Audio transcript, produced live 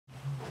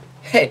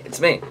Hey,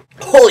 it's me.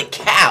 Holy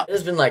cow! It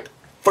has been like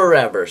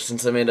forever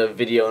since I made a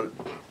video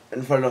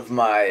in front of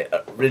my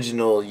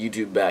original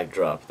YouTube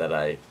backdrop that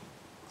I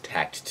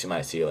tacked to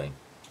my ceiling.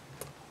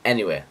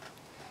 Anyway,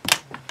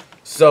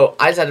 so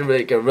I decided to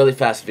make a really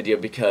fast video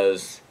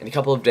because in a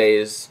couple of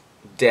days,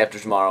 day after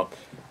tomorrow,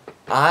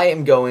 I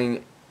am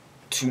going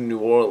to New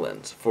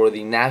Orleans for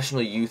the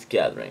National Youth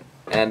Gathering.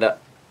 And,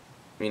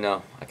 you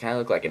know, I kind of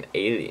look like an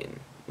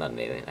alien. Not an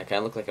alien. I kind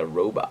of look like a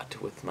robot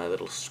with my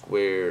little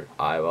square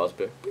eyeballs.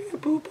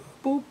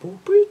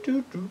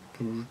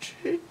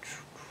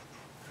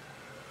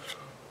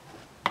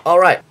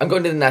 Alright, I'm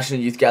going to the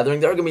National Youth Gathering.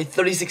 There are going to be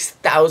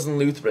 36,000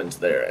 Lutherans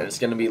there, and it's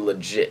going to be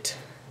legit.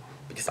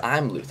 Because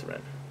I'm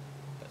Lutheran.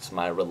 That's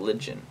my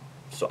religion.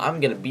 So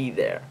I'm going to be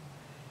there.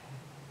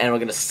 And we're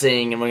going to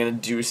sing, and we're going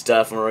to do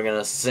stuff, and we're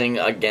going to sing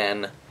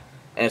again.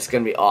 And it's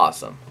going to be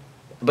awesome.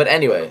 But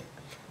anyway,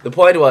 the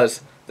point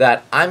was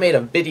that I made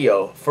a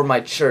video for my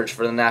church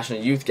for the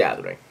National Youth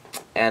Gathering.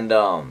 And,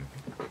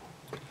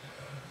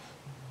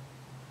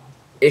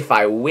 if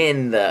I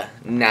win the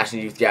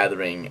National Youth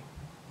Gathering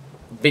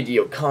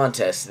video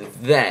contest,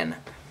 then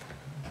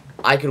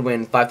I could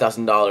win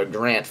 $5,000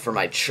 grant for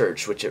my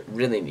church, which it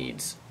really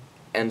needs.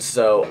 And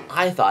so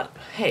I thought,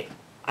 hey,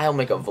 I'll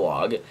make a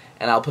vlog,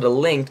 and I'll put a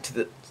link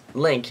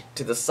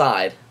to the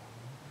side,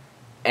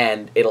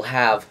 and it'll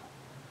have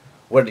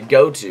where to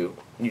go to.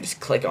 You just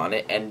click on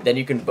it, and then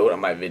you can vote on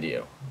my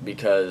video,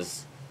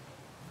 because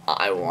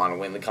I want to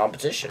win the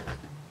competition.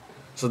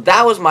 So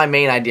that was my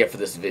main idea for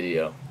this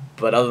video.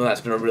 But other than that, it's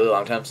been a really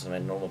long time since I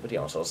made a normal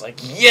video, so I was like,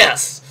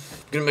 yes!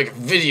 I'm gonna make a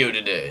video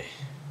today!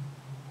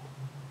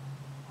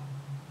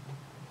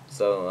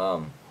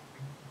 So,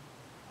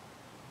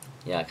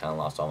 yeah, I kinda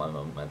lost all my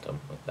momentum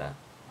with that.